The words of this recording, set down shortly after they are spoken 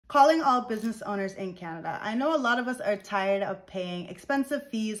Calling all business owners in Canada. I know a lot of us are tired of paying expensive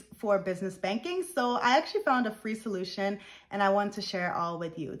fees for business banking, so I actually found a free solution and I want to share it all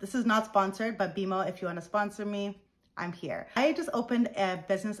with you. This is not sponsored, but BMO, if you want to sponsor me, I'm here. I just opened a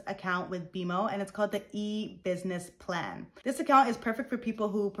business account with BMO and it's called the eBusiness plan. This account is perfect for people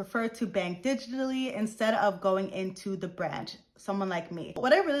who prefer to bank digitally instead of going into the branch, someone like me.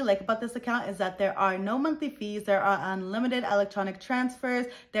 What I really like about this account is that there are no monthly fees, there are unlimited electronic transfers,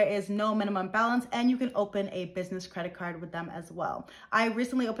 there is no minimum balance, and you can open a business credit card with them as well. I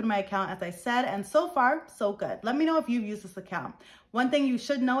recently opened my account, as I said, and so far, so good. Let me know if you've used this account. One thing you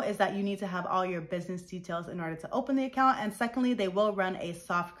should know is that you need to have all your business details in order to open the account. And secondly, they will run a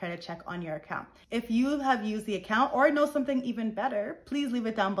soft credit check on your account. If you have used the account or know something even better, please leave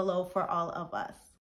it down below for all of us.